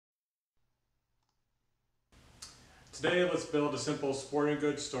Today let's build a simple sporting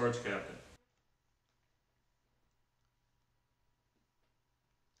goods storage cabinet.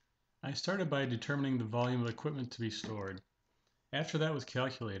 I started by determining the volume of equipment to be stored. After that was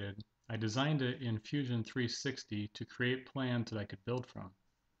calculated, I designed it in Fusion 360 to create plans that I could build from.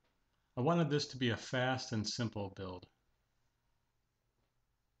 I wanted this to be a fast and simple build.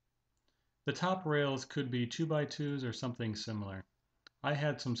 The top rails could be 2x2s or something similar. I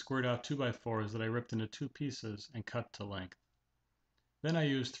had some squared out 2x4s that I ripped into two pieces and cut to length. Then I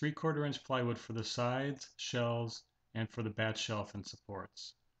used 3/4 inch plywood for the sides, shelves, and for the batch shelf and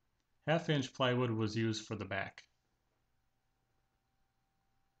supports. 1/2 inch plywood was used for the back.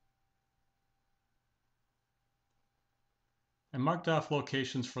 I marked off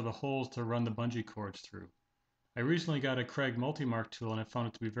locations for the holes to run the bungee cords through. I recently got a Craig multi-mark tool and I found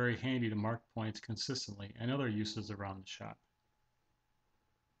it to be very handy to mark points consistently and other uses around the shop.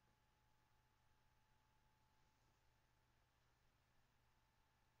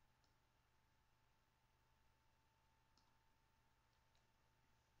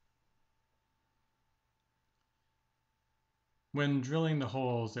 When drilling the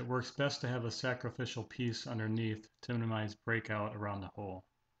holes, it works best to have a sacrificial piece underneath to minimize breakout around the hole.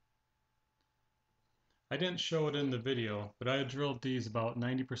 I didn't show it in the video, but I drilled these about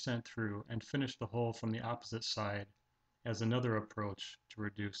 90% through and finished the hole from the opposite side as another approach to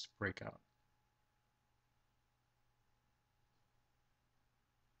reduce breakout.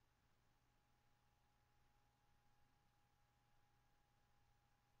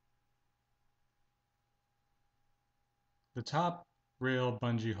 The top rail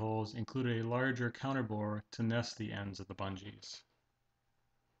bungee holes included a larger counterbore to nest the ends of the bungees.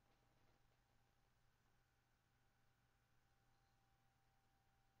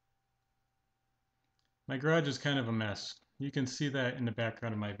 My garage is kind of a mess. You can see that in the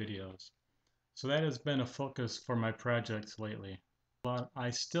background of my videos. So that has been a focus for my projects lately.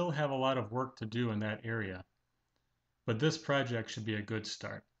 I still have a lot of work to do in that area, but this project should be a good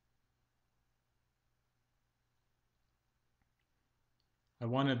start. I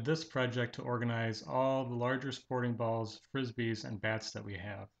wanted this project to organize all the larger sporting balls, frisbees, and bats that we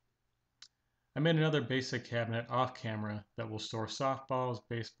have. I made another basic cabinet off camera that will store softballs,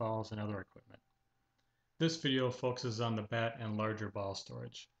 baseballs, and other equipment. This video focuses on the bat and larger ball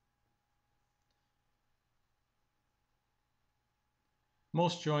storage.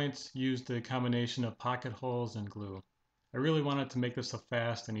 Most joints used a combination of pocket holes and glue. I really wanted to make this a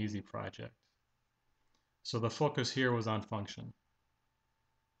fast and easy project. So the focus here was on function.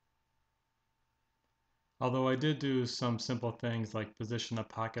 Although I did do some simple things like position the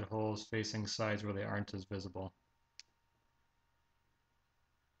pocket holes facing sides where they aren't as visible.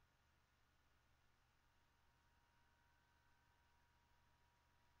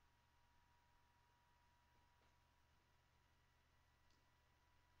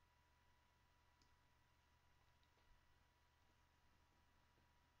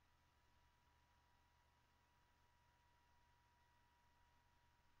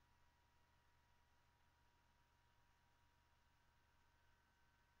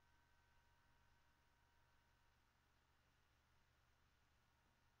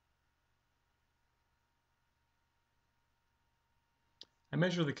 I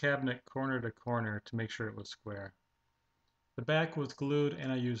measured the cabinet corner to corner to make sure it was square. The back was glued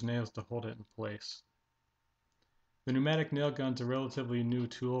and I used nails to hold it in place. The pneumatic nail gun's a relatively new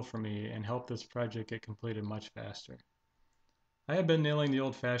tool for me and helped this project get completed much faster. I had been nailing the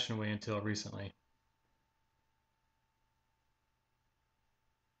old-fashioned way until recently.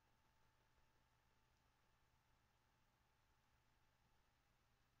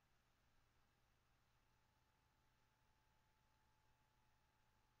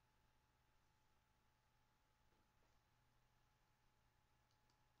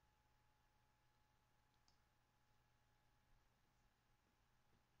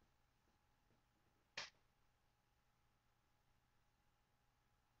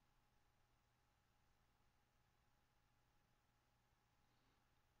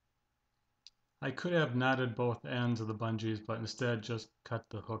 I could have knotted both ends of the bungees, but instead just cut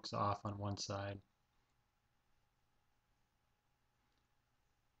the hooks off on one side.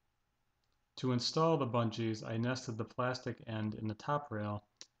 To install the bungees, I nested the plastic end in the top rail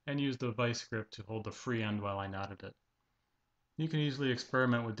and used a vice grip to hold the free end while I knotted it. You can easily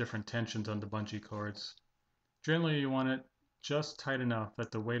experiment with different tensions on the bungee cords. Generally, you want it just tight enough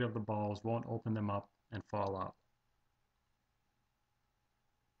that the weight of the balls won't open them up and fall out.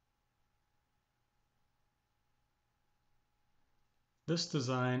 This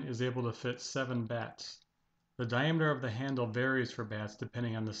design is able to fit 7 bats. The diameter of the handle varies for bats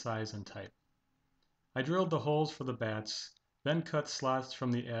depending on the size and type. I drilled the holes for the bats, then cut slots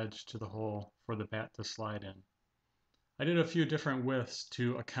from the edge to the hole for the bat to slide in. I did a few different widths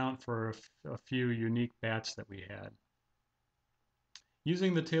to account for a few unique bats that we had.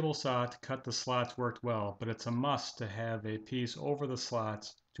 Using the table saw to cut the slots worked well, but it's a must to have a piece over the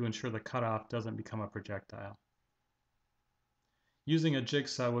slots to ensure the cutoff doesn't become a projectile. Using a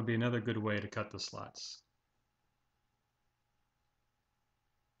jigsaw would be another good way to cut the slots.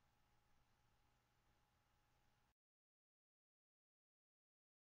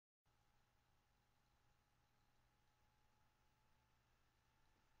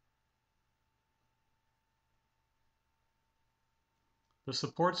 The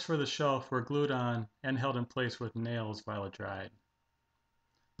supports for the shelf were glued on and held in place with nails while it dried.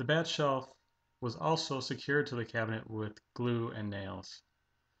 The bat shelf was also secured to the cabinet with glue and nails.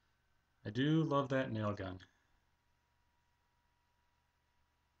 I do love that nail gun.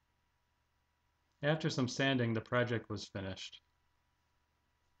 After some sanding, the project was finished.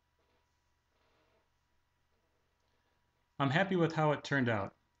 I'm happy with how it turned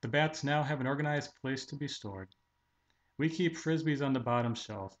out. The bats now have an organized place to be stored. We keep frisbees on the bottom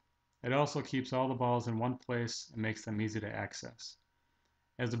shelf. It also keeps all the balls in one place and makes them easy to access.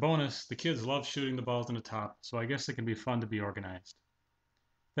 As a bonus, the kids love shooting the balls in the top, so I guess it can be fun to be organized.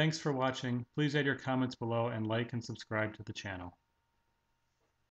 Thanks for watching. Please add your comments below and like and subscribe to the channel.